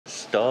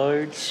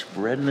start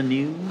spreading the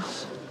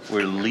news.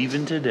 We're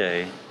leaving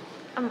today.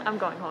 I'm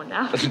going home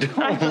now.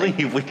 Don't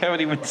leave. We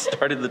haven't even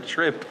started the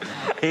trip.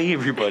 Hey,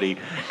 everybody.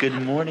 Good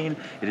morning.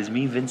 It is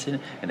me,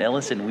 Vincent, and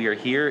Ellis, and we are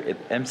here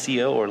at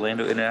MCO,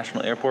 Orlando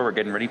International Airport. We're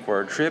getting ready for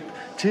our trip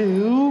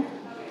to...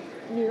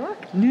 New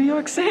York? New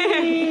York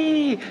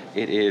City!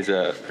 It is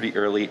pretty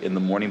early in the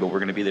morning, but we're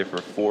going to be there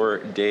for 4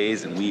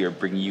 days, and we are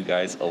bringing you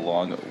guys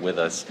along with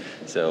us.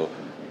 So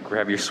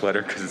grab your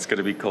sweater, because it's going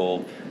to be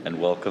cold,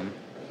 and welcome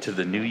to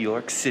the New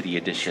York City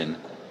edition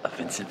of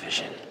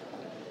VincentVision.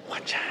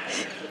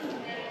 Wachow.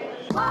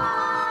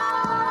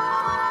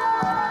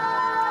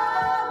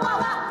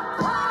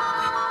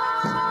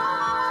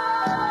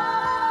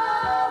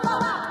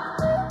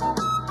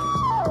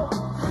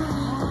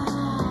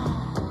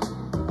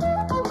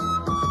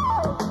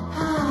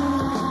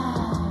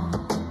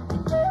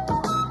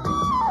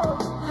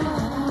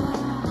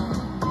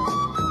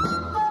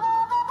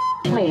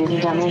 Ladies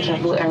and gentlemen,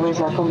 JetBlue Airways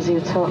welcomes you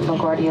to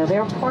LaGuardia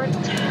Airport,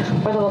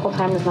 where the local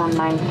time is now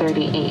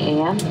 9:30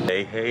 a.m.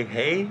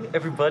 Hey,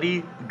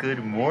 everybody.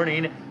 Good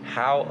morning.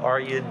 How are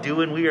you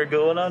doing? We are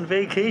going on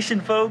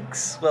vacation,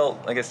 folks. Well,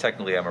 I guess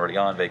technically I'm already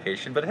on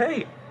vacation, but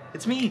hey,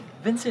 it's me,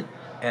 Vincent,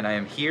 and I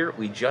am here.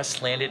 We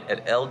just landed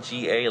at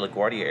LGA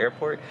LaGuardia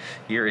Airport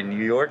here in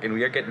New York, and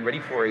we are getting ready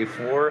for a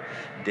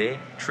 4-day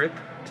trip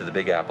to the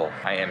Big Apple.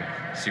 I am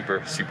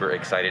super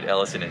excited.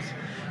 Ellison is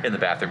in the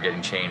bathroom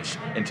getting changed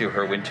into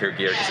her winter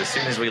gear because as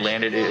soon as we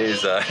landed, it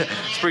is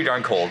it's pretty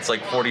darn cold. It's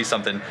like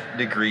 40-something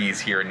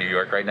degrees here in New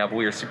York right now, but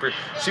we are super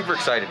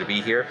excited to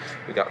be here.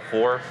 We got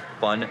 4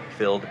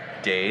 fun-filled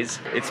days.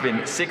 It's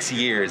been 6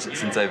 years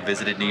since I've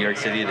visited New York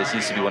City. This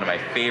used to be one of my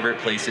favorite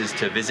places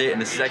to visit,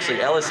 and this is actually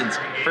Ellison's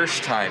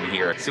first time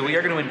here. So we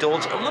are going to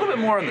indulge a little bit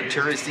more on the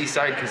touristy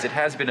side because it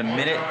has been a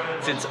minute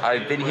since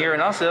I've been here,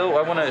 and also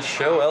I want to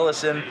show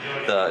Ellison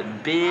the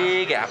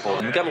Big Apple.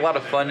 And we've got a lot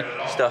of fun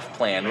stuff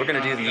planned. We're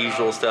going to do the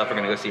usual stuff. We're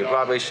going to go see a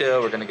Broadway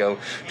show. We're going to go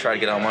try to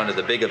get on one of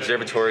the big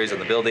observatories on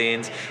the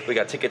buildings. We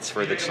got tickets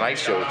for the Tonight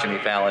Show with Jimmy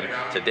Fallon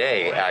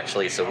today,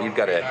 actually, so we've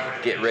got to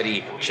get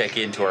ready, check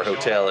into our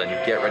hotel, and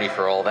get ready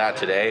for all that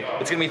today.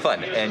 It's going to be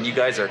fun, and you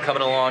guys are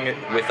coming along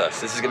with us.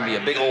 This is going to be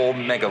a big old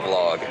mega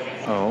vlog.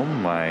 Oh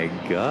my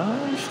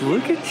gosh,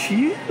 look at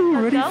you,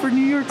 ready for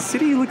New York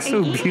City. You look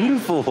so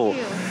beautiful.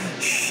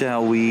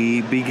 Shall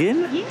we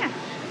begin? Yeah,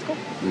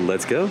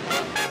 let's go.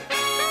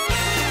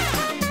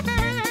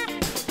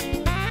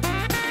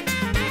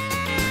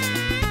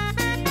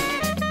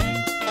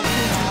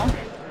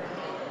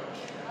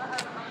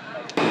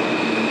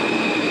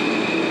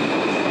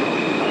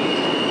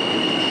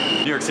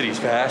 New York City's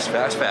fast.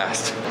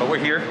 But we're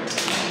here.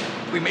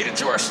 We made it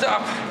to our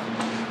stop.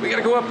 We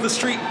gotta go up the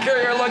street,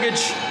 carry our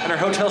luggage, and our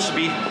hotel should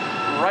be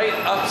right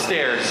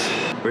upstairs.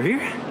 We're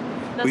here?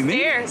 The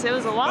stairs, it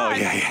was a lot. Oh,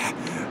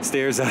 yeah.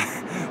 Stairs,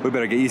 we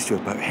better get used to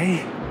it, but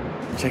hey,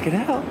 check it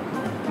out.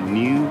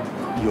 New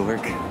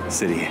York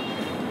City.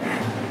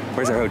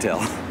 Where's our hotel?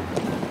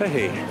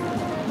 Hey,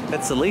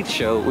 that's The Late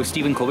Show with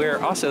Stephen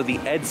Colbert, also the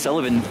Ed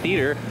Sullivan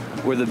Theater,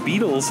 where the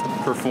Beatles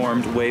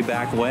performed way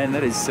back when.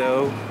 That is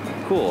so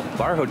cool.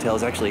 Our hotel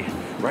is actually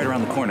right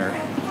around the corner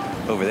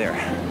over there.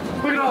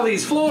 Look at all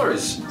these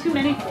floors. Too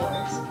many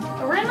floors.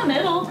 But we're in the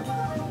middle.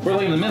 We're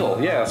like in the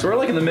middle, yeah. So we're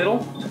like in the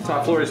middle.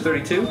 Top floor is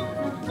 32.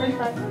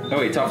 35. Oh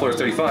wait, top floor is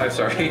 35,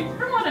 sorry.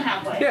 We're more than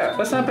halfway. Yeah,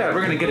 that's not bad.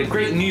 We're gonna get a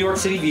great New York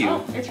City view.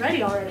 Oh, it's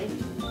ready already.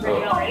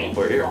 Ready already?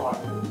 We're here.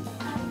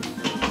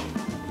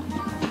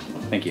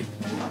 Thank you.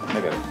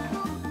 I got it.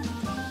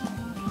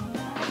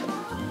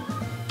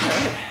 All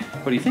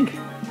right. What do you think?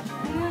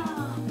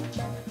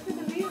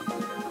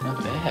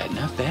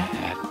 Not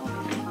bad.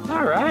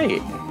 All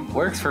right,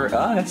 works for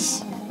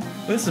us.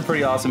 This is a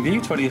pretty awesome view,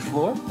 20th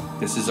floor.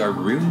 This is our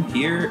room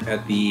here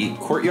at the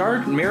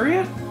Courtyard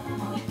Marriott.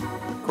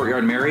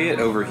 Courtyard Marriott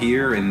over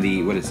here in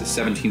the, what is this,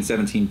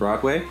 1717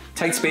 Broadway.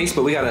 Tight space,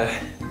 but we got a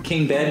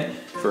king bed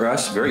for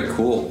us. Very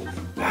cool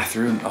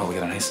bathroom. Oh, we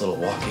got a nice little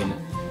walk-in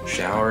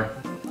shower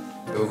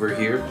over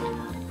here.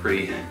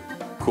 Pretty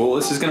cool.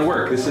 This is gonna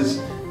work. This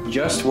is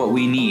just what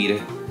we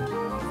need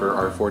for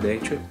our 4-day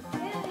trip.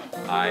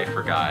 I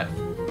forgot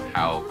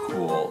how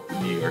cool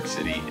New York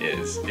City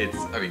is.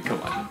 I mean,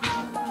 come on.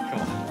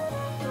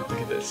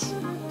 Look at this.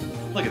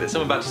 Look at this.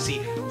 I'm about to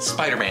see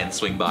Spider-Man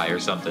swing by or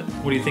something.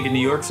 What do you think of New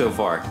York so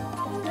far?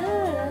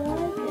 I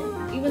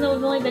like it. Even though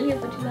we've only been here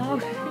for 2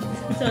 hours,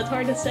 so it's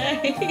hard to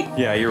say.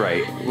 Yeah, you're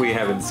right. We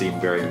haven't seen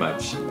very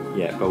much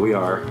yet, but we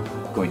are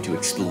going to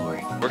explore.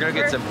 We're gonna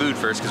get some food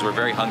first because we're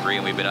very hungry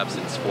and we've been up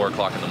since 4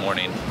 o'clock in the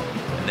morning.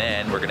 And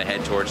then we're gonna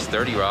head towards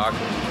 30 Rock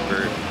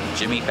for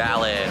Jimmy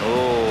Fallon.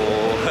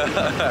 Oh.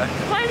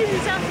 Why did you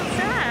sound so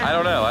sad? I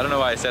don't know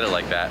why I said it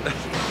like that.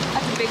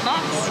 That's a big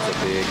box. It's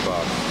a big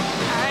box.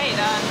 All right,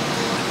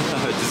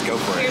 just go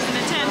for it. here's an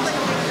attempt.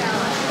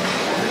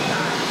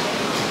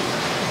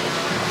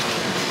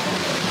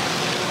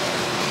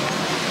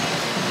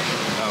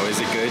 Oh, is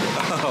it good?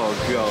 Oh,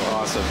 go,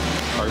 awesome.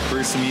 Our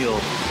first meal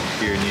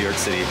here in New York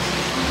City.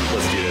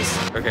 Let's do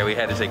this. Okay, we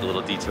had to take a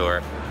little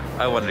detour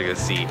I wanted to go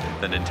see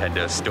the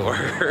Nintendo store.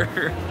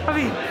 I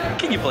mean,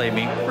 can you blame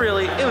me?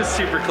 Really? It was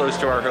super close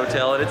to our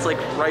hotel, and it's like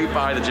right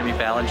by the Jimmy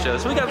Fallon show,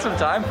 so we got some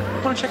time.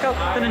 Want to check out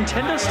the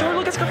Nintendo store?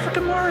 Look, it's got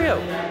freaking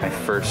Mario. My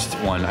first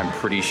one, I'm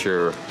pretty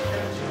sure,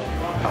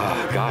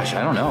 gosh,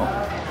 I don't know.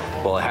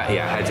 Well, it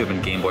had to have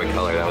been Game Boy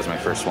Color. That was my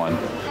first one.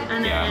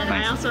 And then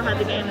I also had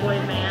the Game Boy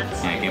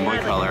Advance. Yeah, Game Boy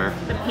Color.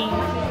 The pink.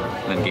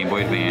 And then Game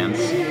Boy Advance.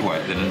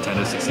 What, the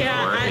Nintendo 64?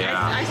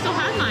 Yeah, I still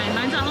have mine.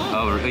 Mine's at home.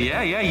 Oh,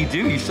 yeah, you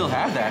do. You still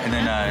have that. And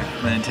then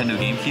the Nintendo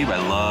GameCube.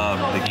 I love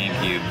the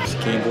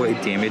GameCube. Game Boy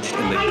damaged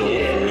in the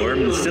gold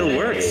form. It still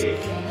works.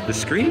 The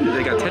screen,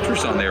 they got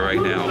Tetris on there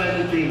right now.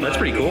 That's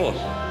pretty cool.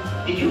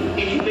 They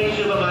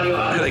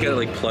got it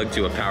like plugged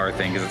to a power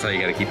thing because that's how you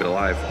got to keep it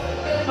alive.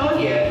 Oh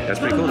yeah. That's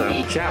pretty cool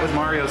though. Chat with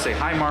Mario. Say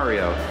hi,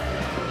 Mario.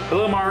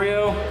 Hello,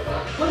 Mario.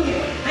 Oh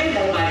yeah. I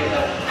love Mario.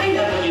 I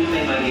love when you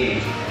play my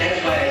games.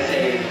 That's why I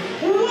say,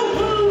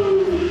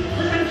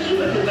 woohoo! I'm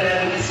super duper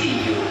happy to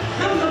see you.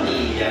 Mamma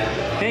mia.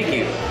 Thank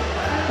you.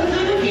 What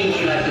kind of games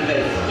you like to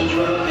play? Did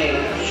you ever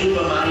play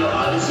Super Mario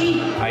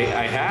Odyssey?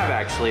 I have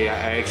actually.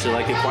 I actually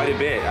like it quite a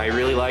bit. I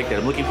really liked it.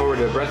 I'm looking forward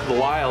to Breath of the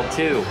Wild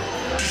too.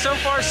 So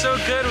far so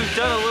good. We've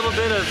done a little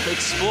bit of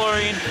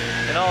exploring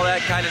and all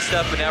that kind of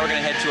stuff, but now we're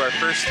gonna head to our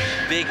first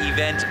big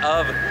event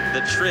of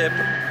the trip.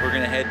 We're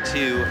gonna head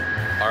to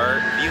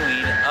our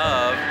viewing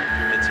of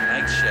The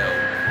Tonight Show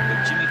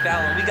with Jimmy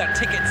Fallon. We got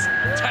tickets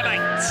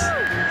tonight.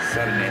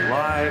 Saturday Night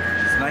Live,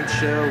 Tonight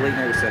Show, Late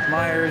Night with Seth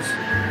Meyers,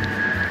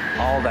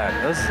 all that.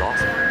 This is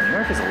awesome. New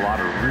York has a lot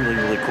of really,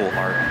 really cool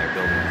art on their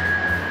buildings.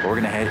 But we're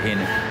gonna head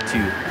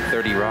into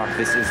 30 Rock.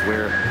 This is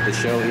where the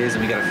show is,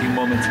 and we got a few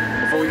moments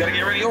before we gotta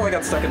get ready. Oh, I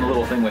got stuck in the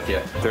little thing with you.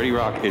 30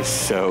 Rock is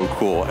so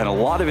cool, and a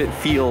lot of it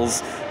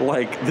feels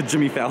like the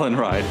Jimmy Fallon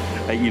ride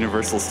at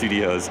Universal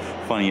Studios,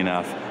 funny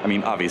enough. I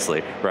mean,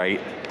 obviously,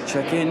 right?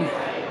 Check in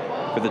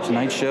for The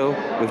Tonight Show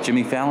with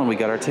Jimmy Fallon. We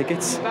got our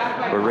tickets.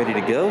 We're ready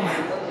to go.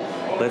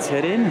 Let's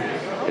head in.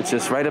 It's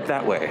just right up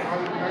that way.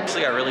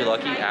 Actually got really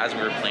lucky as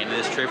we were planning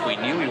this trip. We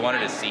knew we wanted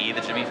to see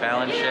the Jimmy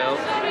Fallon show,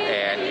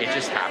 and it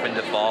just happened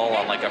to fall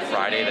on like a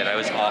Friday that I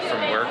was off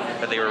from work,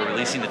 that they were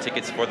releasing the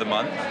tickets for the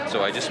month.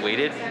 So I just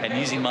waited, and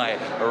using my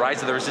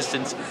Rise of the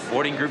Resistance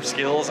boarding group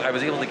skills, I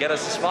was able to get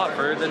us a spot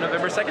for the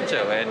November 2nd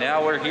show. And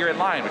now we're here in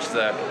line, which is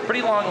a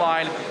pretty long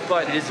line,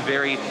 but it is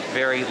very,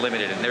 very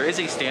limited. And there is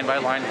a standby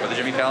line for the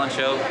Jimmy Fallon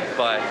show,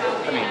 but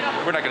I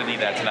mean, we're not gonna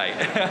need that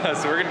tonight.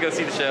 So we're gonna go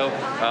see the show.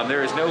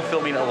 There is no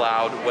filming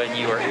allowed when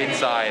you are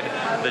inside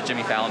the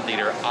Jimmy Fallon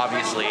Theater,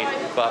 obviously,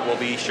 but we'll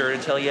be sure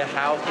to tell you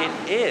how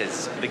it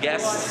is. The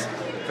guests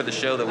for the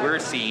show that we're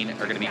seeing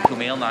are going to be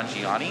Kumail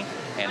Nanjiani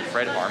and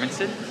Fred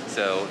Armisen,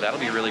 so that'll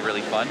be really,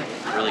 really fun,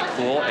 really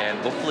cool, and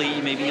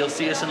hopefully maybe you'll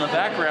see us in the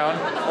background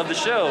of the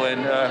show,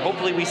 and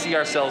hopefully we see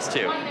ourselves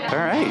too. All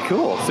right,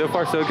 cool. So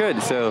far so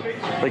good. So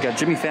we got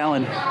Jimmy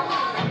Fallon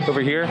over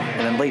here,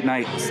 and then Late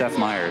Night Seth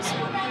Meyers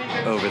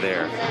over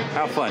there.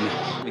 How fun.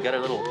 We got our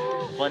little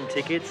fun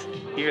tickets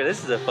here.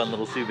 This is a fun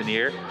little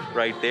souvenir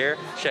right there.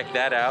 Check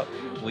that out.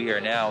 We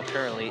are now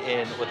currently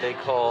in what they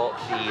call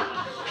the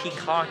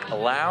Peacock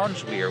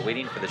Lounge. We are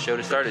waiting for the show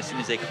to start. As soon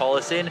as they call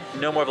us in,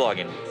 no more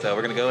vlogging. So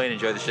we're gonna go in,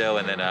 enjoy the show,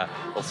 and then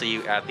we'll see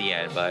you at the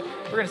end. But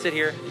we're gonna sit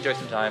here, enjoy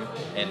some time,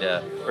 and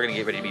we're gonna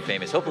get ready to be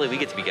famous. Hopefully we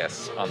get to be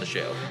guests on the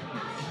show.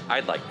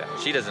 I'd like that.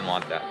 She doesn't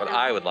want that, but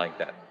I would like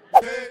that.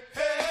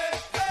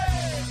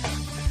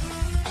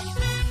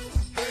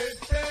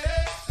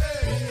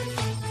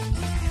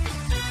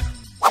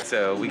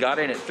 So we got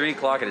in at 3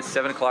 o'clock. It is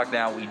 7 o'clock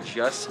now. We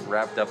just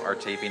wrapped up our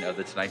taping of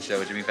The Tonight Show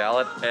with Jimmy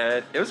Fallon,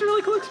 and it was a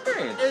really cool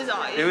experience.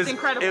 It was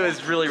incredible. It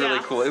was really,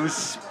 really cool. It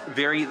was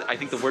very, I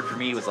think the word for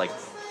me was like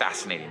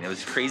fascinating. It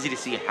was crazy to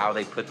see how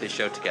they put this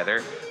show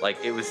together.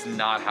 Like, it was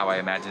not how I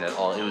imagined it at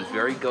all. It was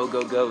very go,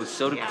 go, go. It was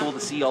so cool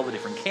to see all the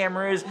different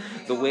cameras,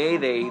 the way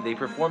they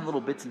perform little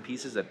bits and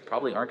pieces that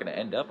probably aren't going to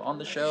end up on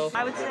the show.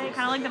 I would say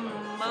kind of like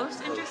the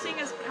most interesting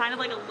is kind of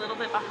like a little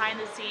bit behind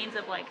the scenes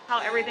of like how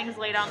everything's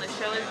laid out on the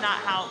show is not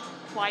how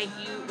quite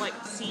you like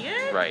see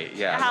it. Right,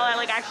 yeah. How that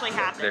like actually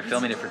happens. They're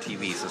filming it for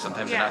TV, so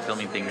sometimes they're not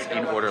filming things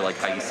in order like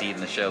how you see it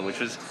in the show, which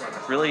was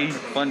really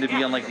fun to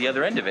be on like the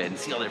other end of it and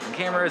see all the different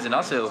cameras. And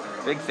also,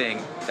 big thing,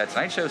 that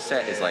Tonight Show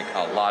set is like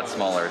a lot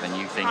smaller than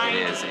you think it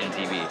is in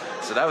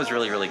TV. So that was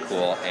really, really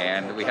cool.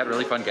 And we had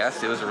really fun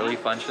guests. It was a really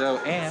fun show.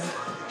 And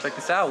check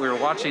this out, we were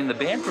watching the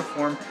band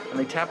perform and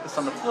they tapped us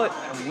on the foot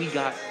and we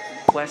got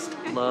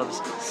Questlove's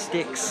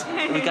sticks.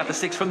 And we got the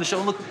sticks from the show.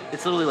 And look,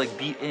 it's literally like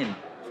beat in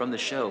from the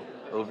show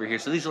over here.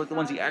 So these are like the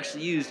ones he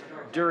actually used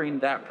during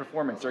that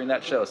performance, during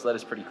that show. So that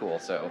is pretty cool.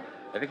 So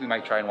I think we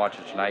might try and watch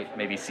it tonight.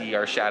 Maybe see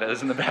our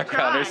shadows in the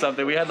background or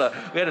something. We had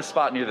a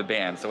spot near the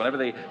band, so whenever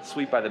they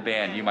sweep by the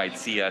band, you might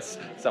see us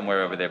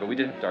somewhere over there. But we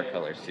did have dark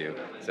colors too.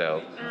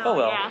 So oh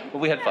well. Yeah. But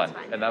we had fun,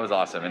 and that was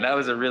awesome. And that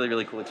was a really,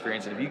 really cool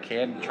experience. And if you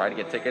can try to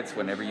get tickets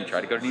whenever you try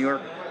to go to New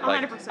York,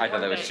 like I thought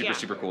that was super,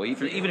 super cool.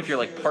 Even if you're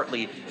like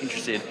partly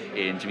interested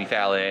in Jimmy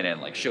Fallon and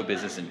like show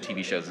business and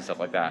TV shows and stuff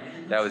like that,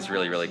 that was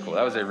really, really cool.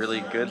 That was a really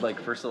good like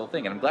first little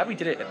thing. And I'm glad we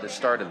did it at the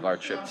start of our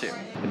trip too.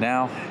 But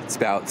now it's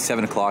about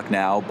 7 o'clock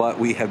now, but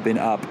we have been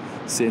up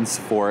since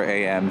 4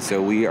 a.m.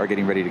 so we are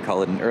getting ready to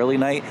call it an early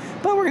night,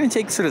 but we're gonna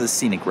take sort of the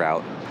scenic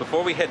route.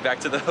 Before we head back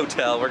to the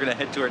hotel, we're gonna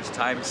head towards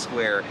Times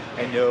Square.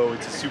 I know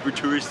it's a super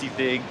touristy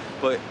thing,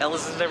 but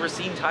Ellis has never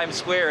seen Times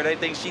Square and I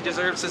think she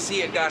deserves to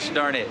see it, gosh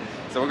darn it.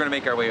 So we're gonna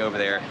make our way over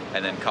there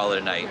and then call it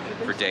a night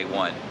for day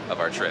 1 of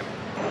our trip.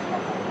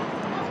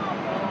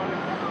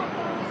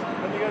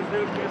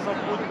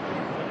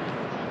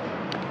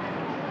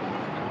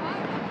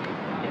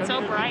 It's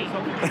so bright.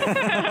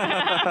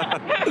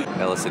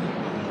 Ellison,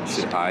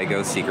 should I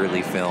go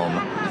secretly film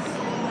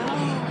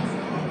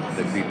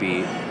the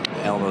creepy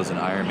Elmos and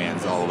Iron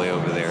Mans all the way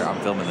over there? I'm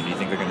filming them. Do you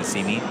think they're going to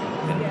see me?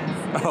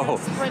 Yes.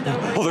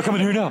 Oh, they're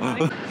coming here now.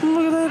 Look at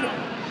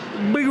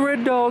that big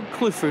red dog,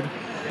 Clifford.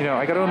 You know,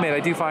 I got to admit,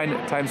 I do find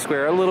Times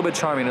Square a little bit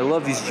charming. I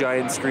love these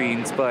giant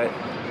screens, but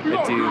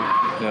I do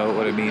know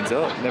what it means.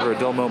 Oh, never a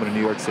dull moment in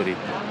New York City.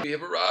 We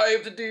have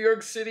arrived in New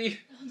York City.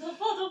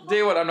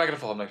 Day 1, I'm not gonna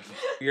fall,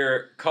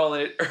 We're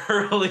calling it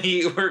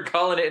early. We're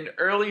calling it an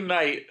early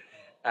night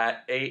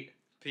at 8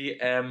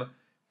 p.m.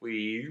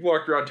 We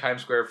walked around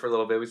Times Square for a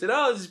little bit. We said,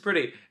 oh, this is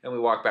pretty. And we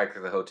walked back to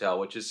the hotel,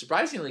 which is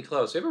surprisingly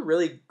close. We have a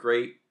really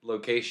great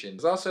location.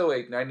 There's also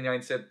a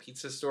 99-cent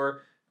pizza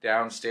store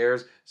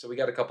downstairs. So we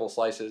got a couple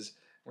slices.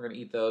 We're gonna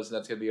eat those, and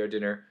that's gonna be our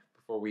dinner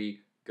before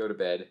we go to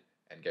bed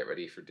and get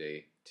ready for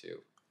day 2.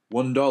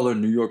 $1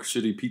 New York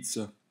City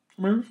pizza.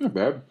 I mean, it's not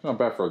bad. It's not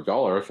bad for $1,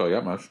 I'll tell you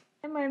that much.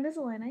 I'm on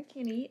Invisalign. I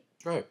can't eat.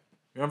 Try it.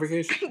 You're on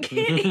vacation. I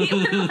can't eat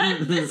with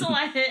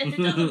Invisalign. It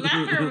doesn't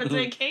matter if it's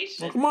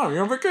vacation. Well, come on,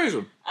 you're on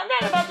vacation. I'm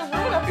not about to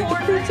ruin a poor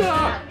pizza.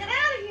 Get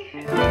out of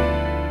here.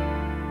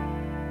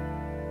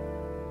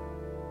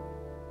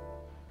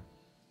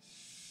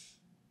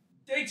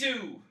 Day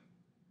 2.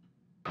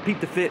 Peep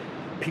the fit.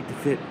 Peep the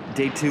fit.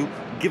 Day 2.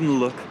 Give them the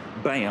look.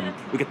 Bam.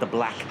 We get the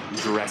black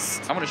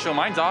dress. I'm gonna show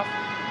mine's off.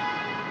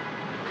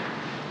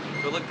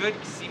 Do I look good?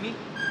 You see me?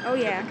 Oh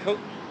yeah. Coat.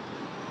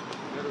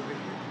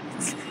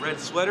 Red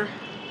sweater.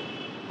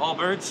 All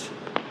birds.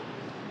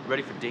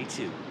 Ready for day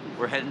 2.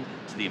 We're heading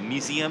to the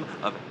Museum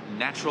of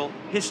Natural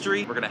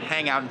History. We're gonna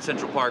hang out in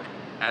Central Park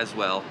as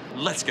well.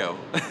 Let's go.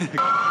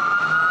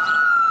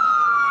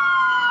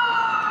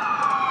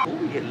 Oh,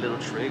 we get a little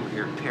tray over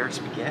here, Paris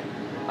spaghetti.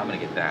 I'm gonna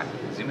get that.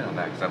 Zoom in on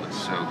that because that looks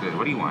so good.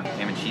 What do you want?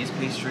 Ham and cheese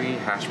pastry,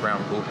 hash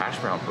brown, oh, hash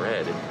brown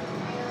bread.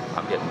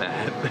 I'm getting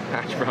that. The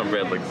hash brown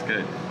bread looks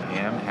good.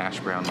 Ham, hash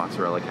brown,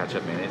 mozzarella,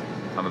 ketchup, mayonnaise.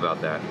 I'm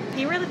about that.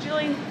 He really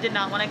did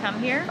not want to come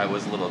here. I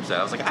was a little upset.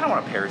 I was like, I don't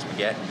want a Paris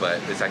baguette, but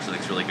this actually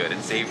looks really good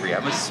and savory.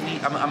 I'm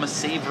a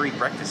savory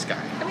breakfast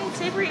guy. I mean,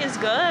 savory is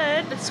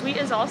good, but sweet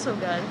is also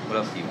good. What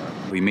else do you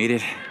want? We made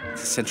it to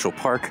Central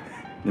Park.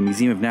 The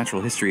Museum of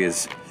Natural History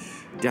is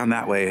down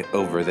that way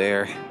over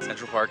there.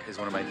 Central Park is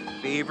one of my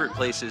favorite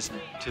places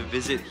to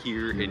visit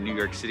here in New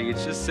York City.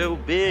 It's just so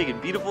big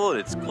and beautiful, and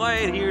it's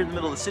quiet here in the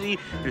middle of the city.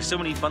 There's so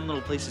many fun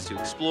little places to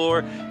explore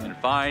and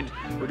find.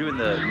 We're doing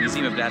the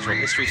Museum of Natural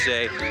History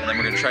today, and then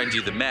we're gonna try and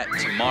do the Met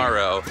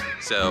tomorrow.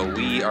 So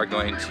we are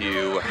going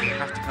to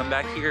have to come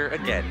back here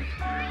again,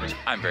 which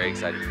I'm very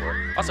excited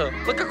for. Also,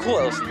 look how cool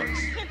Ellison looks.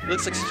 He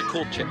looks like such a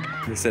cool chick.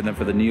 We're setting up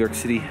for the New York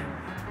City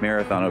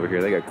Marathon over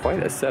here. They got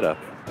quite a setup.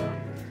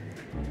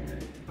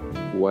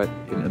 What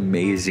an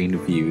amazing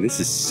view.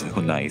 This is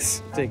so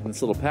nice. Taking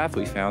this little path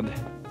we found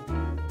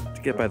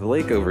to get by the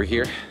lake over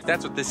here.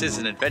 That's what this is,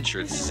 an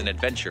adventure. This is an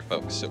adventure,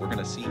 folks. So we're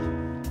gonna see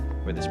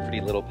where this pretty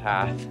little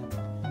path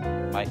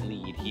might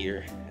lead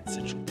here at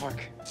Central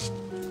Park.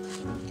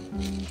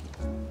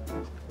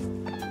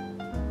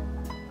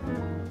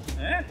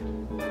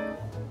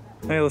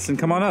 Hey, listen,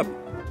 come on up.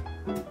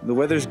 The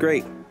weather's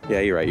great.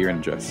 Yeah, you're right, you're in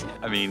a dress.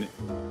 I mean,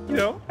 you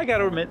know, I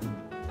gotta admit,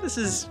 this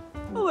is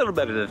a little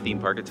better than a theme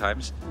park at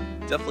times.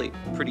 Definitely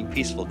pretty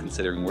peaceful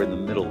considering we're in the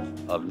middle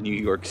of New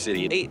York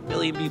City. 8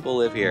 million people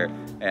live here,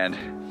 and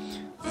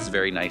it's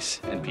very nice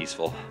and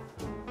peaceful.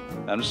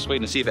 I'm just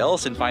waiting to see if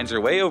Ellison finds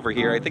her way over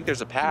here. I think there's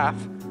a path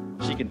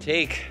she can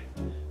take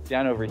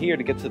down over here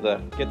to get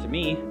to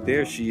me.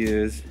 There she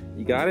is.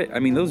 You got it? I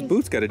mean, those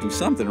boots got to do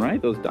something,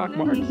 right? Those Doc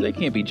Martens, they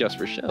can't be just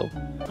for show.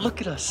 Look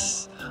at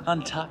us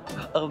on top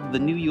of the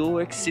New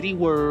York City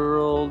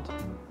world.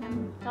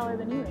 I'm taller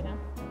than you right now.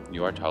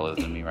 You are taller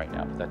than me right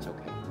now, but that's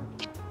okay.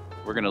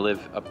 We're gonna live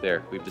up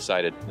there. We've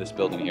decided this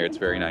building here, it's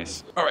very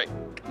nice. All right,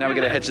 now we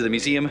gotta head to the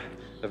Museum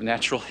of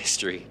Natural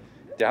History.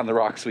 Down the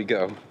rocks we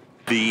go.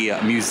 The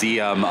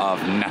Museum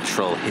of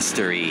Natural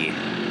History.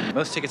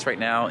 Most tickets right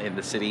now in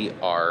the city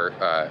are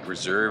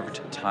reserved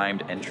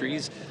timed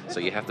entries, so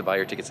you have to buy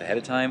your tickets ahead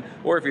of time,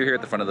 or if you're here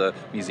at the front of the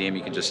museum,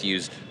 you can just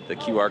use the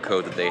QR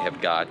code that they have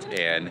got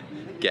and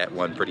get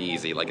one pretty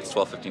easy. Like it's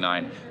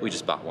 $12.59. We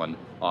just bought one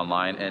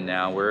online, and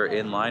now we're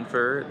in line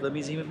for the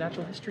Museum of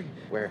Natural History,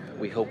 where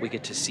we hope we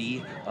get to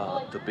see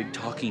the big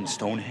talking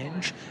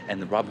Stonehenge,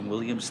 and the Robin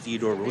Williams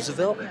Theodore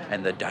Roosevelt,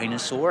 and the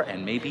dinosaur,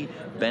 and maybe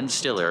Ben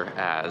Stiller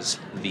as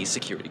the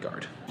security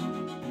guard.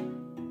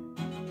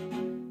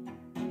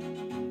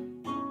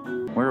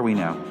 Where are we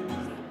now?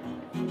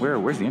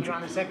 Where's the entrance? We're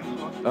on the second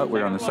floor. Oh,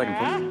 we're on the second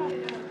floor.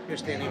 You're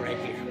standing right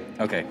here.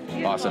 Okay,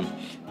 awesome.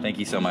 Thank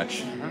you so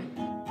much.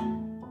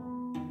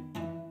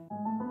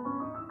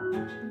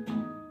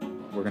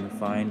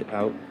 find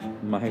out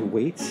my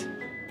weight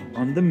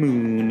on the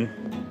moon.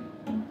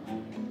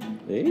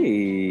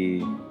 Hey,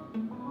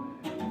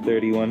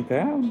 31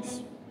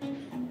 pounds.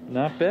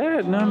 Not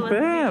bad, not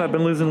bad. I've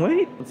been losing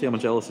weight. Let's see how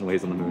much Ellison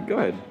weighs on the moon. Go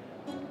ahead.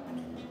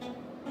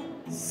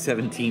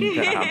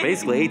 17 pounds,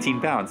 basically 18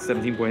 pounds,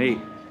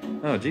 17.8.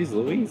 Oh, geez,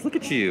 Louise, look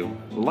at you.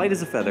 Light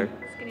as a feather.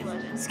 Skinny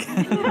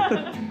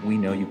legend. We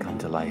know you come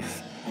to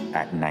life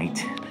at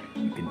night.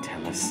 You can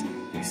tell us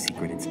your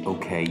secret. It's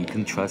okay. You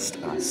can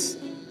trust us.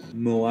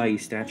 Moai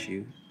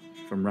statue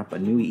from Rapa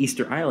Nui,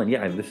 Easter Island.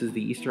 Yeah, this is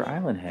the Easter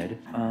Island head.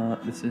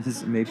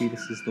 Maybe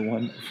this is the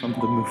one from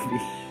the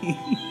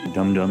movie.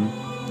 Dum Dum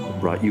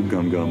brought you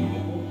Gum Gum.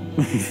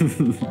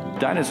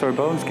 Dinosaur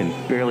bones can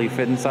barely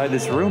fit inside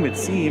this room, it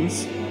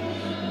seems.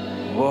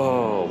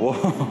 Whoa,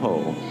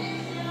 whoa.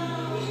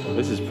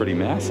 This is pretty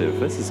massive.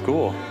 This is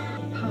cool.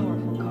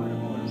 Powerful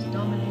carnivores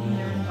dominating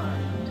their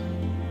environment.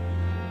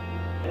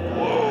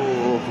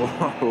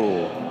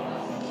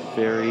 Whoa.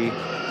 Very,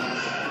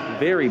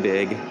 very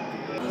big.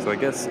 So I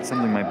guess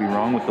something might be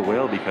wrong with the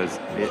whale because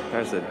it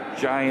has a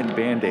giant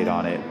band-aid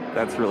on it.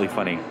 That's really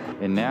funny.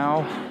 And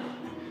now,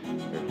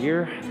 we're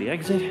here, the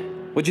exit.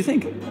 What'd you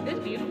think? It's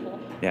beautiful.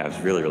 Yeah, it was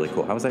really, really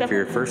cool. How was that for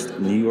your first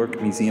New York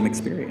museum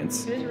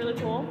experience? It was really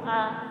cool.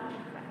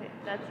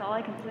 That's all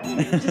I can say.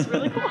 It's just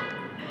really cool.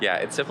 Yeah,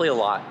 it's definitely a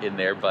lot in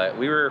there, but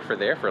we were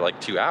there for like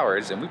 2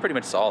 hours, and we pretty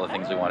much saw all the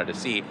things we wanted to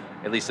see,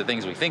 at least the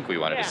things we think we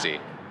wanted to see.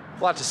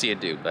 A lot to see and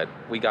do, but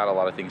we got a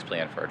lot of things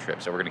planned for our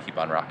trip, so we're gonna keep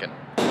on rocking.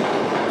 We're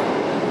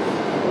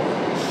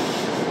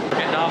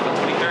getting off on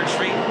 23rd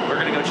Street. We're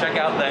gonna go check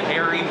out the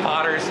Harry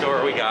Potter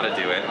store. We gotta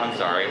do it. I'm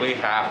sorry, we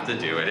have to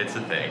do it. It's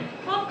a thing.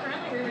 Well,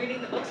 currently we're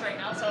reading the books right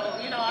now, so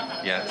you know I'm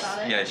not Yes,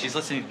 about it. yeah, she's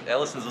listening.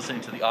 Ellison's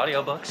listening to the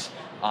audiobooks.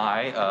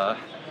 I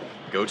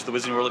go to the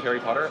Wizarding World of Harry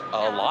Potter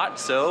a lot,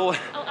 so.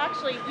 Oh,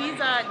 actually, we've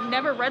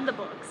never read the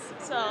books,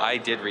 so. I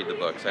did read the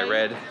books. I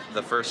read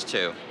the first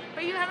 2.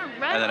 But you haven't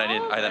read And then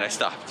all of I them.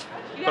 stopped.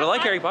 You But I got like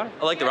 5 Harry Potter.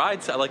 I like the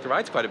rides. I like the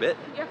rides quite a bit.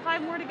 You have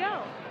 5 more to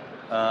go.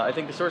 I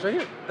think the store's right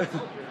here.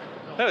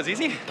 That was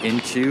easy.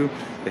 Into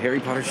the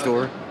Harry Potter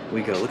store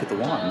we go. Look at the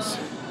wands.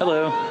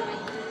 Hello.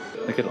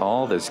 Look at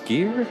all this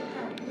gear.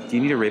 Do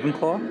you need a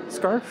Ravenclaw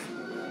scarf?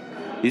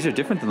 These are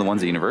different than the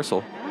ones at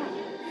Universal.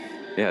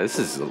 Yeah, this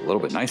is a little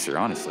bit nicer,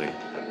 honestly.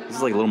 This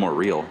is like a little more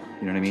real.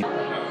 You know what I mean?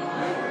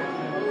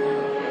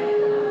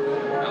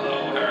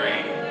 Hello,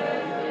 Harry.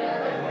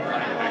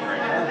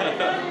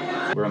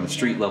 We're on the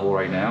street level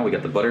right now. We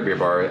got the butterbeer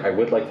bar. I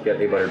would like to get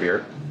a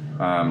butterbeer.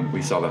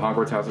 We saw the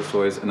Hogwarts House of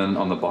Toys, and then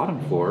on the bottom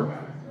floor,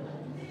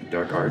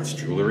 dark arts,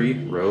 jewelry,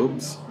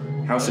 robes,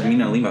 House of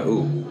Mina Lima.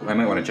 Ooh, I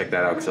might want to check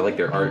that out because I like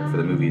their art for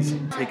the movies.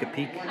 Take a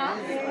peek.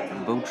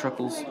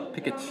 Bowtruckle's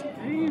Pickets.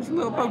 Hey, there's a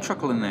little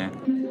Bowtruckle in there.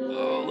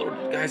 Oh, little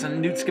guys on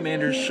Newt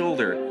Scamander's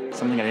shoulder.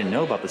 Something I didn't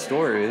know about the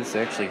store is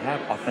they actually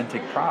have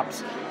authentic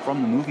props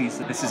from the movies.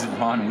 This is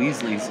Ron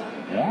Weasley's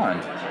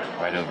wand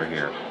right over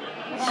here.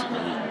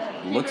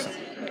 Looks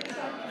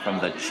from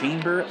the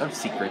Chamber of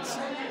Secrets,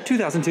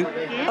 2002,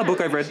 a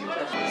book I've read.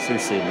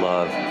 Seriously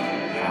love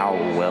how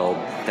well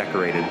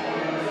decorated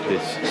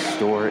this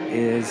store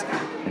is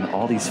and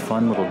all these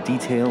fun little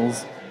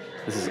details.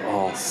 This is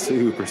all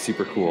super,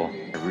 super cool.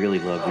 I really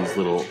love these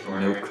little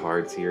note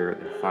cards here.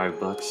 They're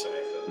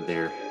 $5.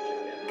 They're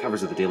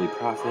covers of the Daily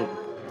Prophet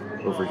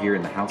over here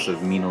in the House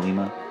of Mina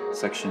Lima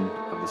section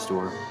of the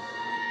store.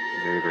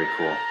 Very, very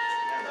cool.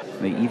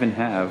 They even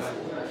have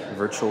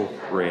virtual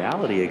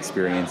reality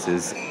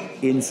experiences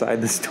inside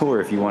the store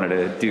if you wanted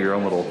to do your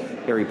own little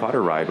Harry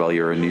Potter ride while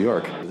you're in New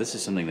York. This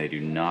is something they do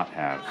not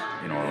have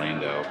in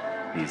Orlando.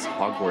 These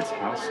Hogwarts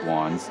house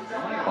wands,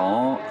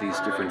 all these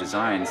different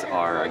designs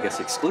are, I guess,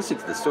 exclusive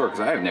to the store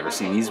because I have never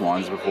seen these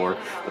wands before,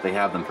 but they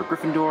have them for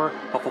Gryffindor,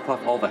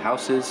 Hufflepuff, all the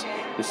houses.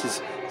 This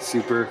is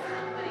super,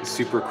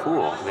 super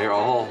cool. They're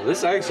all,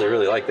 I actually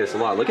really like this a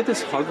lot. Look at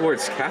this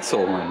Hogwarts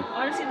castle one.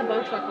 I want to see the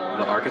Bowtruckle.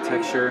 The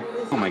architecture.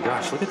 Oh my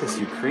gosh, look at this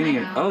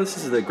Ukrainian. Oh, this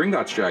is the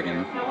Gringotts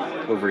dragon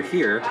over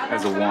here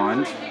as a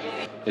wand.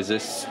 Is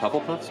this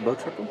Hufflepuff's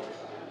Bowtruckle?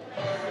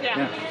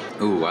 Yeah.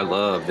 Ooh, I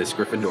love this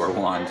Gryffindor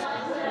wand.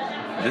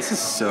 This is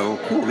so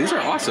cool. These are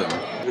awesome.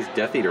 This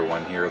Death Eater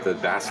one here with the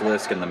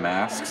basilisk and the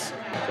masks.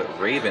 The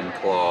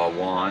Ravenclaw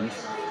wand.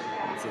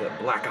 See that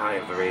black eye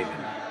of the raven.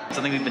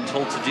 Something we've been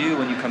told to do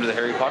when you come to the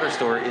Harry Potter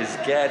store is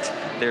get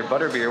their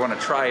butterbeer. Want to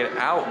try it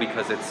out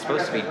because it's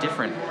supposed to be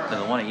different than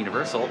the one at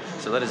Universal.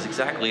 So that is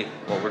exactly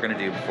what we're going to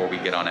do before we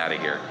get on out of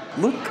here.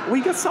 Look,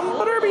 we got some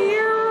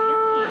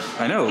butterbeer.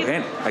 I know,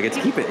 and I get to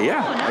keep it.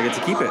 Yeah, I get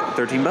to keep it.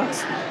 $13.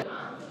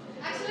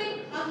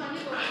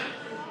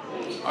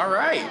 All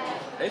right.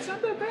 It's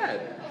not that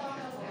bad.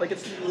 Like,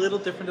 it's a little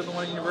different than the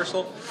one at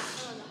Universal,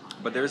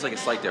 but there's like a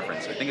slight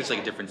difference. I think it's like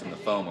a difference in the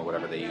foam or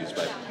whatever they use,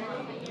 but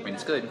I mean,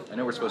 it's good. I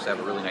know we're supposed to have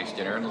a really nice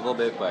dinner in a little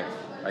bit, but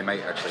I might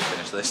actually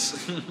finish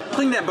this.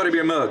 Clean that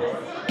butterbeer mug.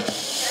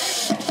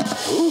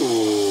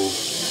 Ooh.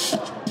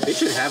 They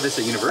should have this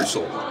at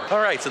Universal. All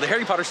right, so the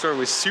Harry Potter store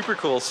was super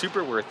cool,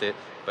 super worth it,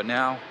 but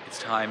now it's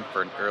time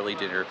for an early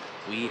dinner.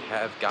 We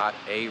have got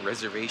a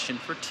reservation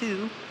for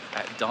 2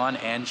 at Don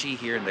Angie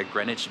here in the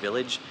Greenwich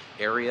Village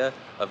area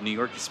of New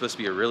York. It's supposed to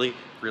be a really,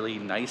 really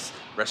nice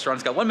restaurant.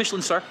 It's got 1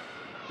 Michelin star.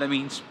 That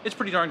means it's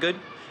pretty darn good.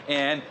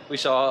 And we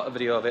saw a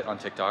video of it on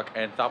TikTok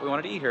and thought we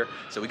wanted to eat here.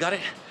 So we got it.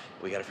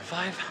 We got it for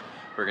 $5.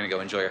 We're gonna go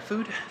enjoy our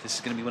food. This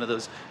is gonna be one of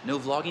those no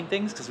vlogging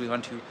things because we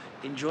want to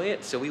enjoy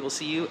it. So we will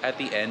see you at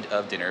the end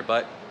of dinner.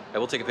 But I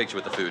will take a picture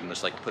with the food and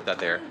just like put that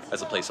there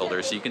as a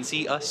placeholder so you can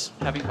see us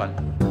having fun.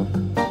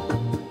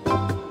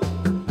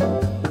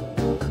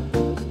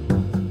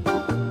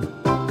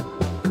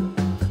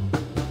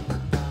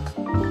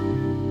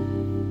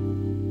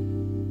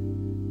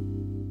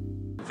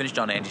 Finished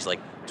on Angie's like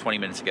 20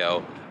 minutes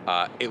ago.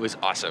 It was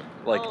awesome.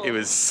 Like it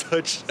was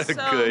such a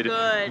good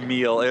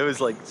meal. It was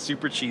like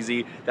super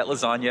cheesy. That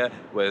lasagna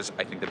was,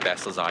 I think, the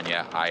best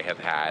lasagna I have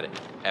had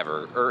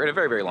ever, or in a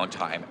very, very long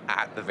time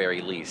at the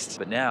very least.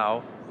 But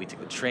now we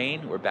took the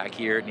train. We're back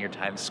here near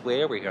Times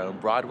Square. We're here on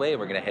Broadway and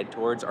we're gonna head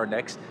towards our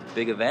next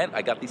big event.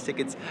 I got these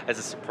tickets as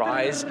a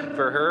surprise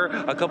for her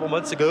a couple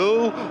months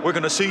ago. We're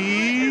gonna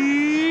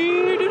see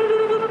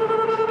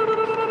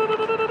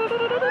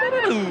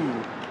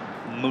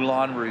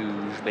Moulin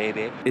Rouge,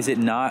 baby. Is it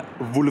not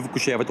voulez-vous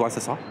coucher avec toi ce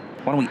soir?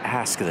 Why don't we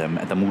ask them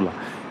at the Moulin?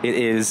 It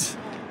is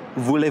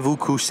voulez-vous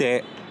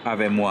coucher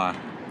avec moi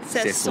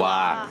ce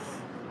soir?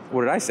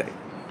 What did I say?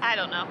 I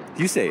don't know.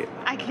 You say it.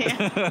 I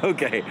can't.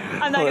 Okay.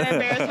 I'm not gonna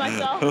embarrass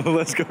myself.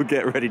 Let's go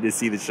get ready to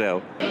see the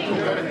show.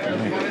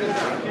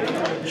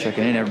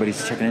 Checking in,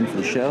 everybody's checking in for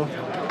the show.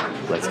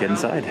 Let's get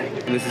inside.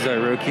 This is our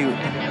real cute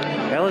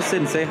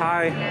Ellison, say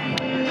hi.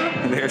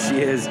 There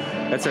she is.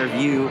 That's our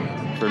view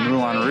for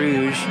Moulin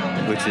Rouge,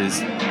 which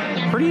is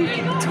pretty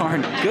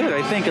darn good,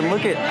 I think. And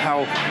look at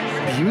how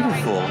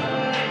beautiful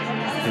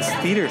this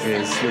theater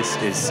is. This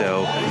is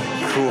so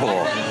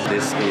cool.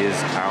 This is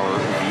our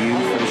view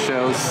for the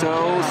show.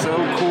 So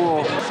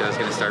cool. The show's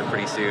gonna start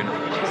pretty soon,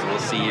 so we'll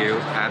see you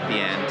at the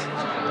end.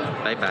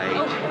 Bye-bye.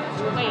 Oh,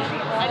 wait,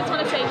 I just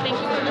want to say thank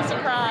you for the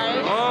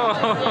surprise. Oh,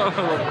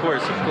 of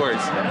course.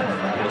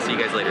 We'll see you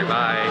guys later.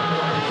 Bye.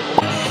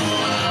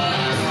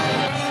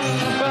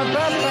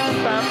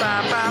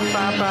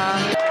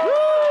 Woo!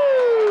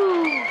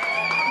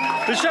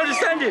 The show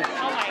just ended.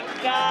 Oh my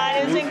God,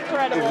 it was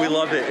incredible. We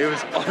loved it. It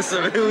was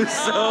awesome. It was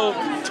so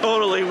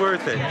totally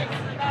worth it.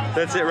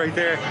 That's it right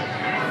there.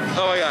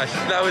 Oh my gosh,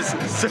 that was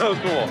so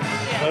cool.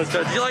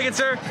 Did you like it,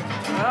 sir?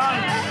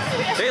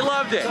 He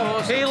loved it.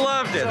 He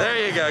loved it.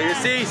 There you go. You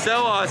see,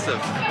 so awesome.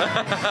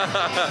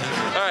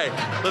 All right,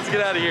 let's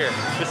get out of here.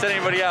 Just send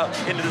anybody out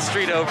into the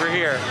street over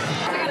here.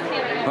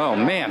 Oh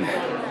man.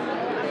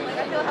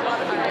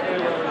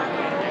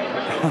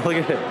 Look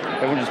at it.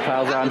 Everyone just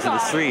piles out into the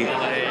street.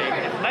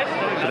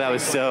 But that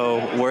was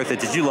so worth it.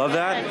 Did you love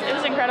that? It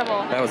was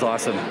incredible. That was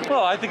awesome.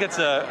 Well, I think that's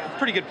a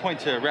pretty good point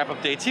to wrap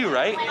up day 2,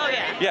 right? Oh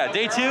yeah. Yeah,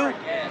 day 2,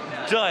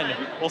 done.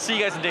 We'll see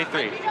you guys in day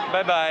 3.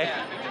 Bye-bye.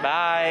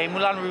 Bye,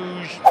 Moulin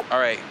Rouge. All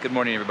right, good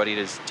morning, everybody. It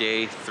is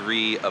day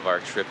 3 of our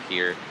trip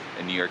here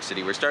in New York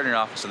City. We're starting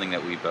off with something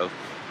that we both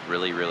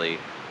really, really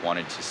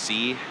wanted to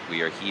see.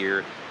 We are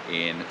here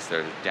in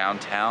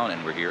downtown,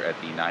 and we're here at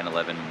the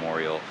 9/11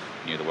 Memorial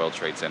near the World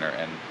Trade Center.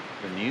 And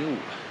the new,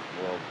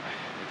 well,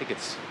 I think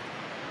it's,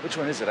 which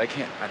one is it? I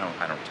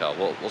don't tell.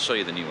 We'll show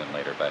you the new one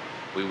later, but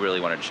we really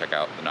wanted to check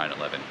out the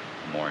 9/11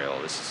 Memorial.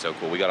 This is so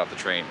cool. We got off the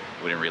train,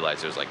 we didn't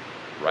realize it was like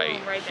right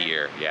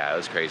here. There. Yeah, it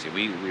was crazy.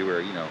 We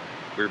were, you know,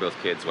 we were both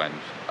kids when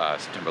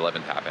September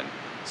 11th happened,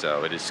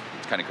 so it's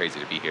kind of crazy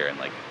to be here and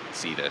like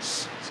see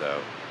this.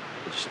 So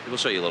we'll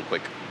show you a little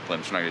quick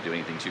glimpse. We're not gonna do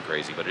anything too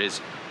crazy, but it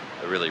is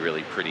a really,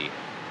 really pretty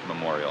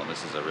memorial, and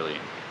this is a really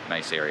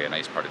nice area,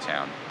 nice part of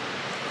town.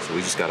 So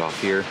we just got off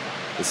here.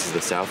 This is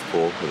the South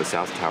Pool, where the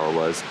South Tower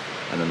was,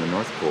 and then the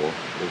North Pool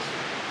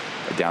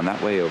is down that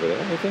way over there,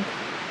 I think.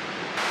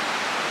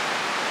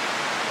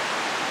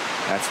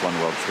 That's One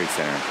World Trade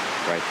Center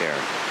right there.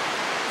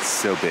 It's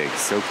so big,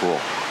 so cool.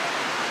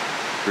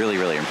 Really,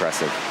 really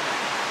impressive.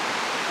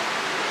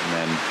 And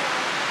then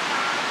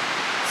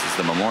this is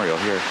the memorial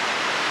here.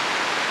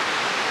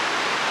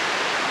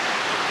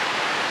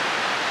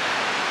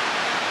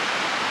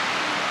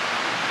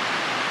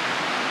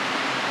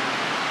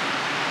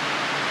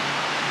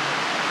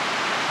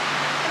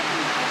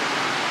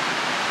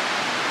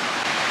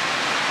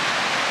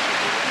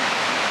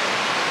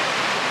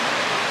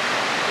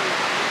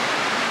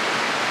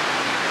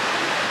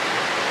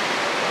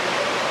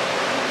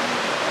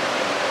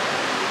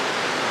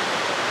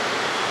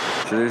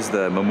 So there's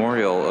the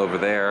memorial over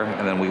there,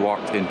 and then we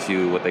walked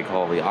into what they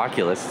call the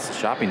Oculus. It's a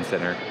shopping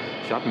center,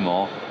 shopping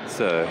mall. It's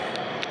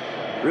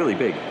really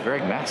big, very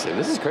massive.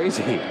 This is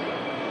crazy.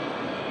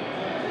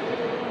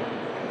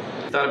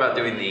 Thought about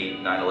doing the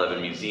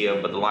 9/11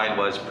 museum, but the line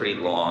was pretty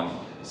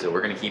long, so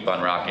we're gonna keep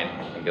on rocking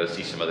and go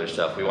see some other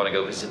stuff. We wanna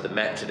go visit the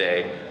Met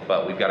today,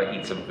 but we've gotta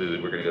eat some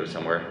food. We're gonna go to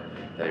somewhere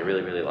that I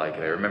really, really like,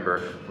 and I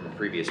remember from a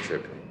previous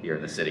trip here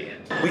in the city.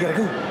 We gotta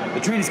go, the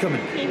train is coming.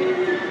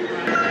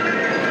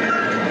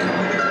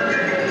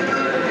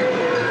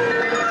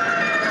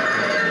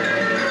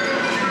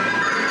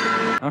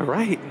 All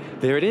right,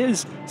 there it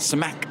is.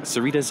 Smack,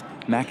 Sarita's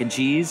mac and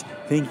cheese.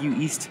 Thank you,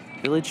 East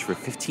Village for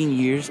 15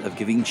 years of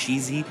giving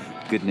cheesy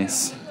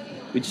goodness.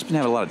 We've just been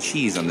having a lot of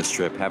cheese on this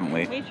trip, haven't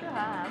we? We sure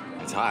have.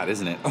 It's hot,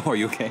 isn't it? Oh, are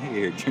you okay?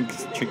 Here, drink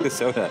the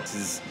soda. This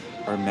is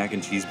our mac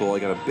and cheese bowl. I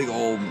got a big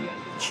old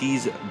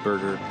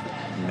cheeseburger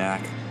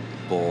mac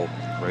bowl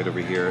right over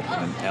here.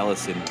 And then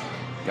Ellison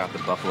got the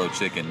buffalo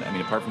chicken. I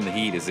mean, apart from the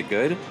heat, is it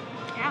good?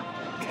 Yeah.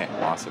 Okay,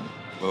 awesome.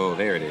 Oh,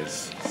 there it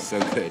is. So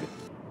good.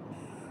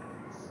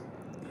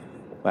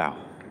 Wow.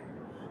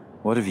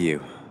 What a view.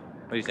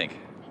 What do you think?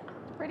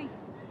 Pretty.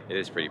 It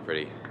is pretty.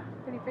 Pretty.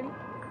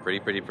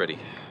 Pretty.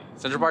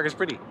 Central Park is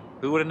pretty.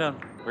 Who would have known?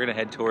 We're gonna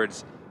head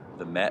towards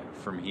the Met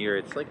from here.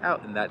 It's like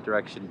out in that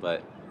direction,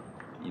 but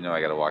you know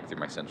I gotta walk through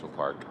my Central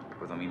Park.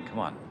 But I mean, come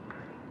on.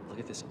 Look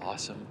at this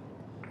awesome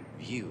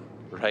view,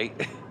 right?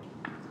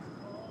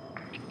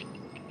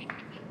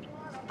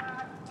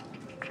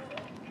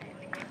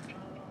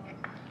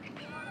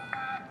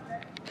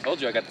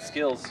 Told you I got the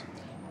skills.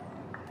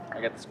 I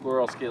got the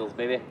squirrel skills,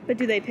 baby. But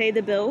do they pay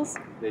the bills?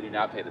 They do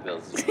not pay the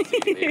bills.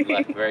 They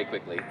left very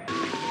quickly.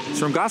 It's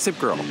from Gossip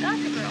Girl.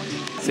 Gossip Girl.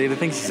 Say the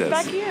thing she says.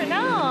 Back here,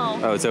 no.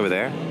 Oh, it's over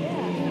there?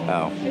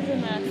 Yeah. Oh. It's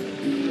in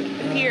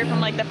the pier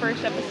from like the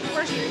first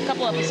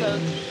couple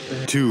episodes.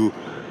 To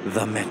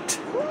the Met,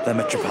 the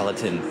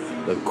Metropolitan,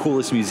 the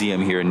coolest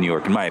museum here in New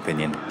York, in my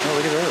opinion. Oh,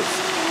 look at those.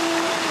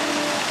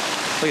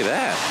 Look at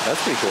that.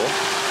 That's pretty cool.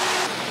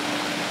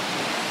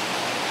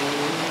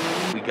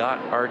 We got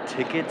our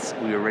tickets.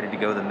 We were ready to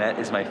go. The Met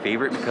is my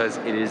favorite because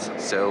it is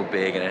so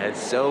big and it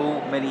has so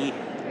many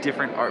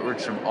different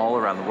artworks from all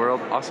around the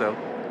world. Also,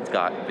 it's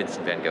got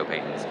Vincent van Gogh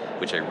paintings,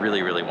 which I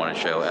really, really want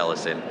to show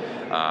Ellison.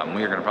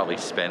 We are going to probably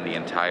spend the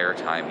entire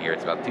time here.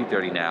 It's about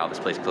 2:30 now. This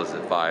place closes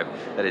at 5.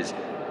 That is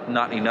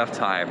not enough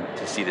time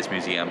to see this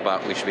museum,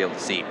 but we should be able to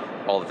see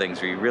all the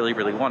things we really,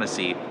 really want to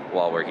see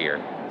while we're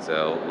here.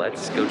 So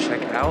let's go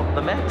check out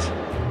the Met.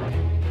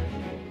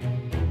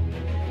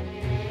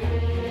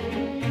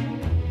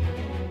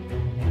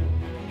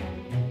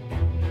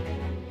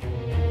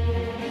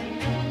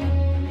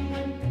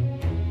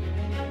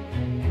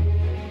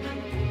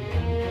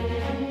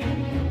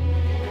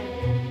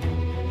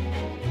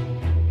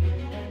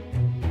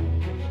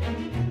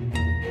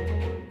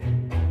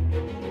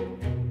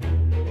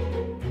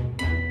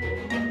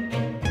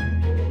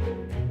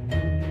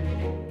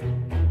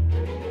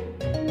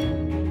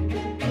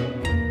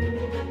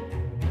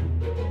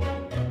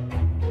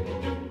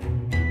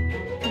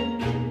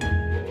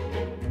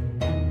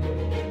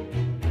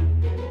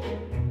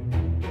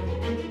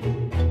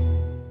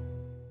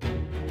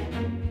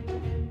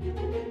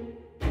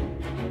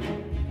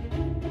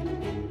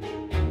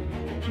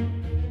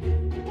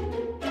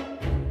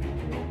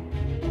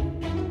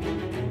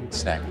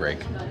 Snack break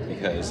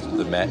because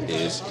the Met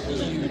is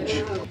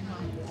huge.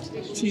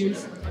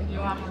 Cheers.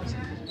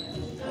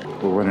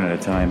 We're running out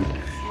of time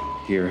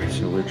here,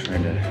 so we're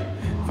trying to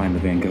find the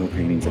Van Gogh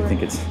paintings. I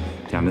think it's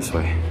down this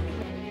way.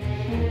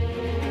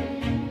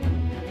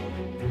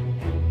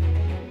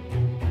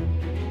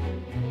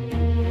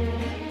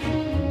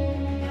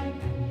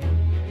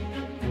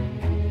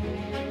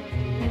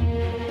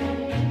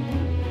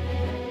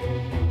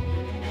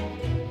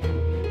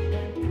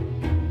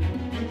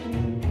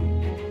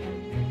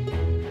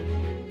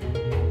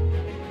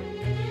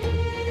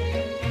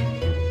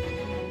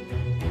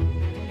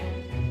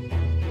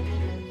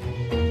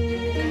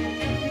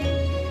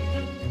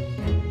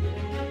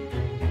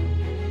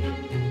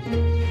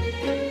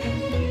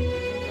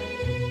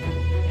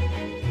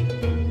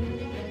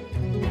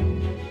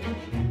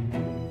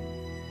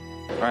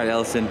 All right,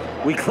 Ellison,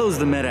 we closed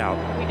the Met out.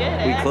 We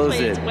did. We closed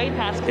Actually, it. It's way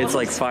past It's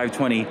like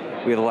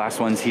 5:20. We are the last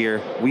ones here.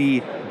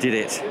 We did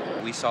it.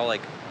 We saw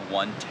like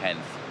 1/10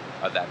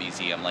 of that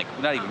museum, like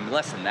not even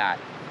less than that,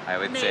 I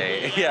would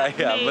say. Maybe, Yeah,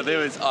 maybe. but it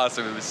was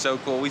awesome. It was so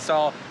cool. We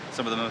saw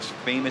some of the most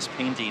famous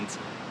paintings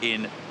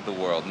in the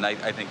world, and I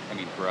think,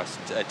 for us,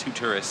 two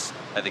tourists,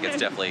 I think it's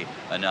definitely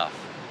enough.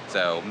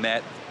 So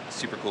Met,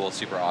 super cool,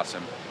 super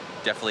awesome.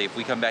 Definitely, if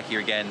we come back here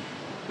again,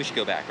 we should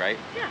go back, right?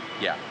 Yeah.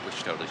 Yeah, we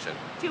totally should.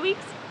 2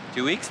 weeks?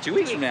 2 weeks? 2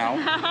 weeks from now.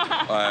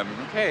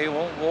 Okay,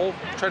 well, we'll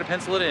try to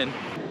pencil it in.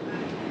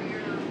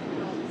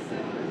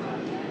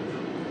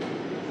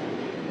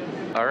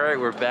 All right,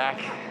 we're back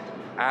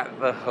at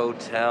the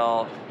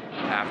hotel.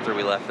 After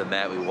we left the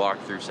Met, we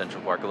walked through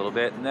Central Park a little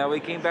bit. And now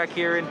we came back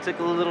here and took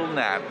a little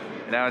nap.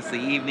 And now it's the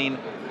evening.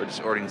 We're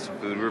just ordering some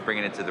food. We're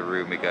bringing it to the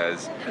room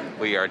because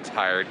we are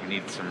tired. We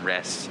need some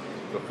rest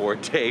before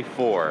day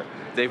 4.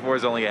 Day 4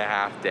 is only a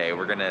half day.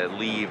 We're gonna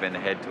leave and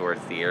head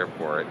towards the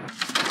airport.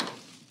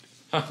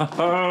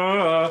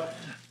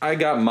 I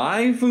got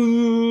my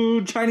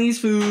food, Chinese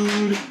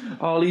food,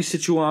 Ali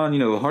Sichuan. You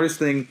know, the hardest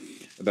thing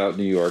about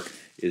New York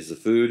is the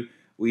food.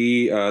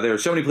 There are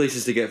so many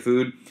places to get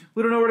food.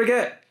 We don't know where to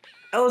get.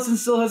 Ellison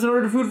still hasn't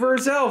ordered food for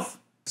herself.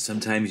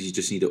 Sometimes you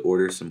just need to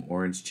order some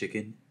orange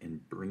chicken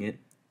and bring it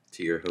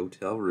to your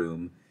hotel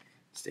room.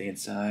 Stay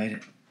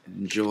inside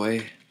and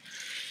enjoy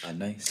a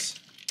nice,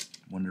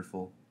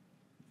 wonderful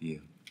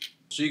view.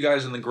 See you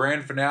guys in the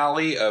grand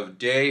finale of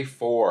day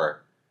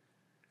 4.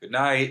 Good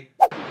night.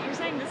 You're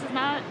saying this is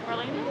not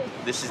Orlando?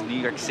 This is New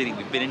York City.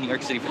 We've been in New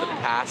York City for the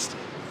past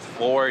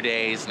 4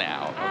 days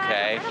now,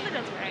 okay? I don't think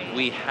that's right.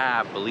 We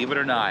have, believe it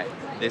or not,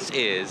 this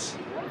is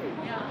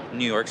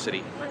New York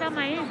City. What about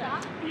Miami?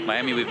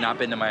 Miami, we've not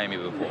been to Miami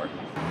before.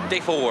 Day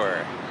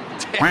 4.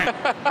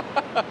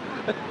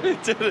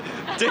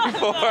 Day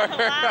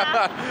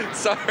 4.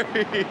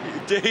 Sorry.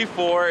 Day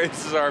 4.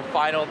 This is our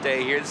final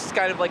day here. This is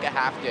kind of like a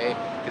half day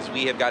because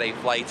we have got a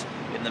flight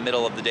in the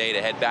middle of the day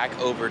to head back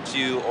over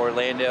to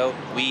Orlando.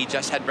 We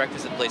just had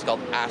breakfast at a place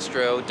called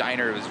Astro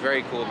Diner. It was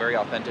very cool, very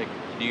authentic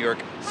New York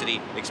City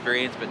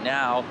experience. But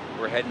now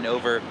we're heading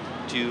over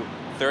to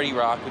 30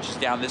 Rock, which is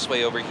down this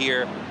way over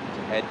here,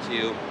 to head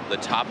to the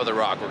top of the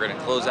rock. We're gonna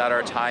close out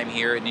our time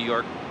here in New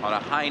York on a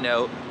high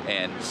note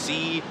and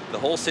see the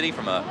whole city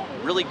from a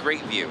really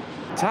great view.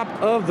 Top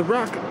of the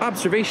rock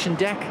observation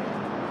deck.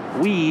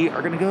 We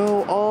are gonna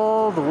go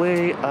all the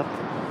way up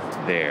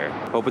there.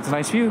 Hope it's a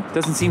nice view.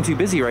 Doesn't seem too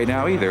busy right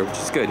now either, which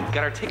is good.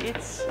 Got our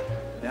tickets.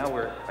 Now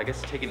we're, I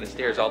guess, taking the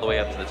stairs all the way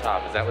up to the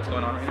top. Is that what's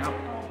going on right now?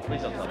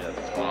 Please don't tell me that's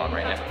what's going on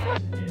right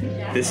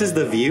now. This is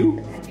the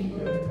view?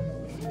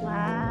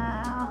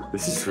 Wow.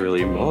 This is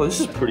really, oh,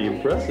 this is pretty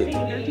impressive.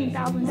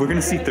 13,000. We're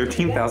gonna see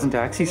 13,000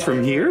 taxis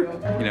from here?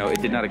 You know,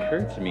 it did not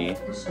occur to me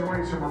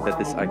that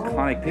this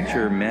iconic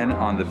picture, Men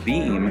on the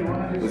Beam,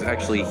 was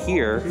actually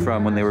here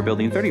from when they were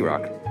building 30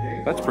 Rock.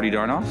 That's pretty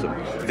darn awesome.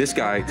 This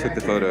guy took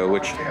the photo,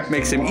 which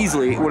makes him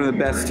easily one of the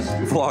best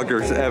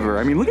vloggers ever.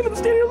 I mean, look at him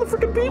standing on the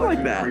freaking beam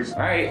like that. All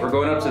right, we're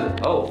going up to the,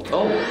 oh.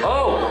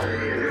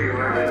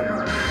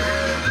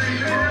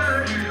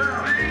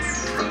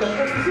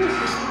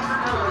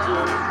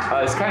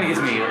 This kind of gives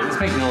me, this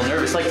makes me a little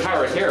nervous, like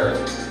Tower of Terror.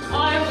 Oh,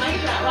 I don't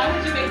like that. Why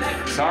would you make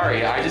that?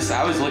 Sorry, I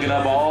was looking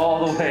up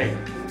all the way.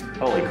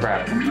 Holy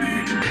crap. Welcome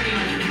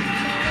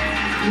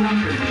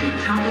to the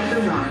top of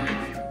the rock.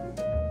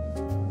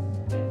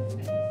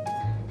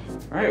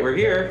 All right, we're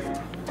here.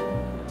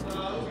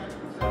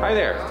 Hi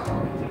there.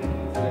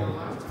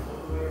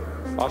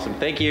 Awesome,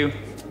 thank you.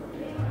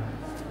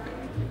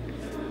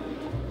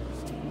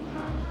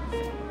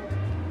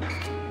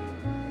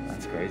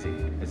 That's crazy.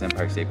 Is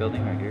Empire State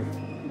Building right here?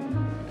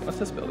 What's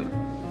this building?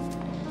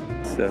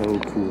 So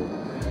cool.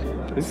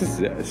 This is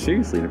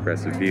seriously an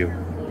impressive view.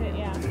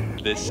 Yeah.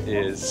 This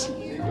is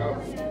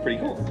pretty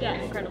cool. Yeah,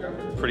 incredible.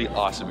 Pretty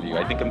awesome view.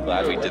 I think I'm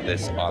glad we did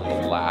this on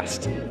the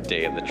last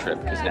day of the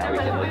trip because now we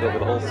can look over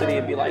the whole city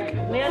and be like,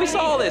 we saw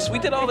all this, we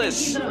did all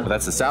this. But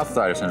that's the south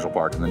side of Central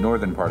Park and the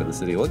northern part of the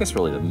city. Well, I guess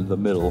really the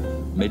middle,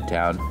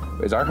 midtown.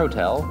 Is our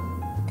hotel,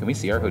 can we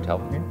see our hotel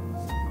from here?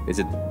 Is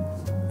it,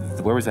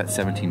 where was that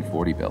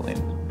 1740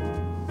 building?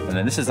 And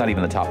then this is not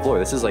even the top floor.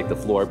 This is like the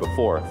floor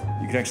before.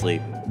 You can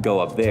actually go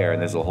up there and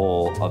there's a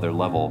whole other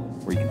level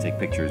where you can take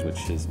pictures,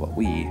 which is what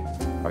we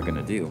are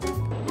gonna do.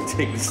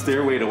 Take the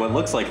stairway to what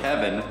looks like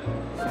heaven.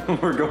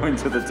 We're going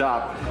to the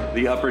top,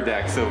 the upper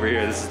decks over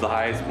here. This is the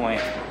highest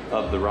point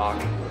of the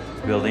Rock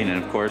building.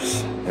 And of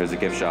course, there's a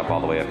gift shop all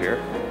the way up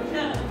here.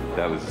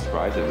 That was a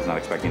surprise, I was not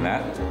expecting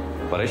that.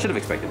 But I should have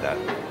expected that.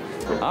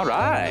 All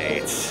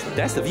right,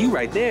 that's the view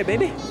right there,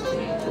 baby.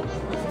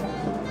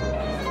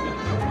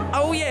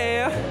 Oh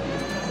yeah!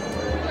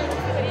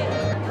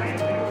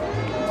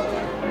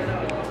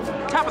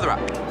 Top of the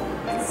rock.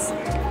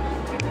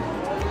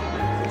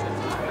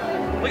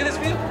 Look at this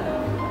view.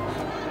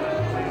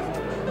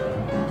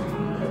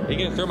 Are you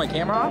gonna throw my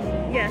camera off?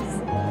 Yes.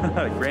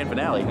 Grand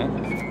finale, huh?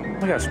 Oh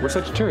my gosh, we're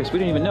such tourists. We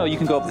didn't even know you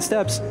can go up the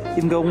steps.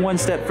 You can go one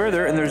step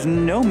further and there's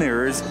no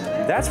mirrors.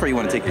 That's where you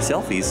want to take your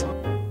selfies.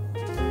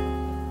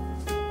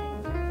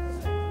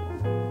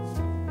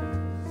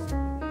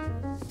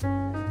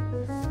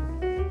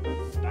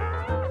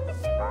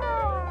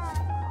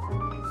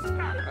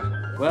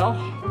 Well,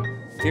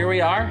 here we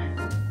are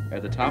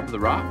at the top of the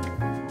rock,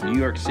 New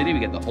York City. We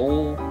get the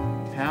whole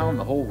town,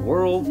 the whole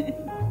world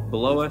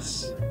below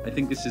us. I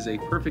think this is a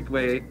perfect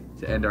way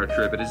to end our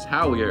trip. It is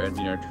how we are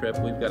ending our trip.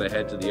 We've got to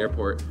head to the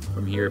airport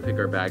from here, pick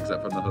our bags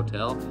up from the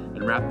hotel,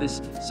 and wrap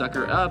this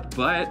sucker up.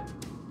 But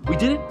we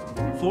did it.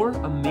 4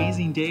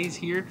 amazing days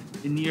here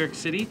in New York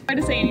City. Hard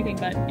to say anything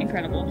but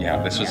incredible.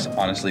 Yeah, this was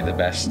honestly the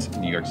best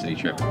New York City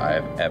trip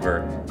I've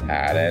ever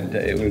had, and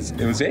it was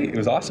great. It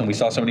was awesome. We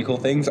saw so many cool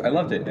things. I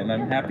loved it, and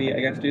I'm happy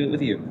I got to do it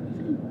with you.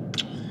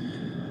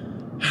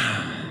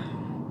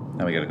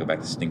 Now we got to go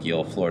back to stinky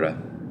old Florida.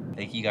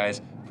 Thank you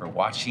guys for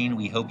watching.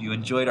 We hope you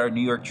enjoyed our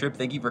New York trip.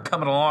 Thank you for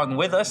coming along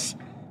with us,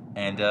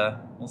 and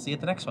we'll see you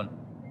at the next one.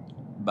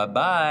 Bye-bye.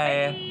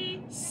 Bye.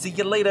 See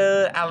you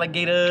later,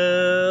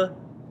 alligator.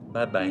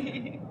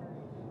 Bye-bye.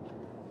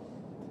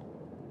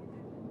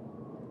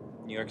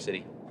 New York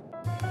City.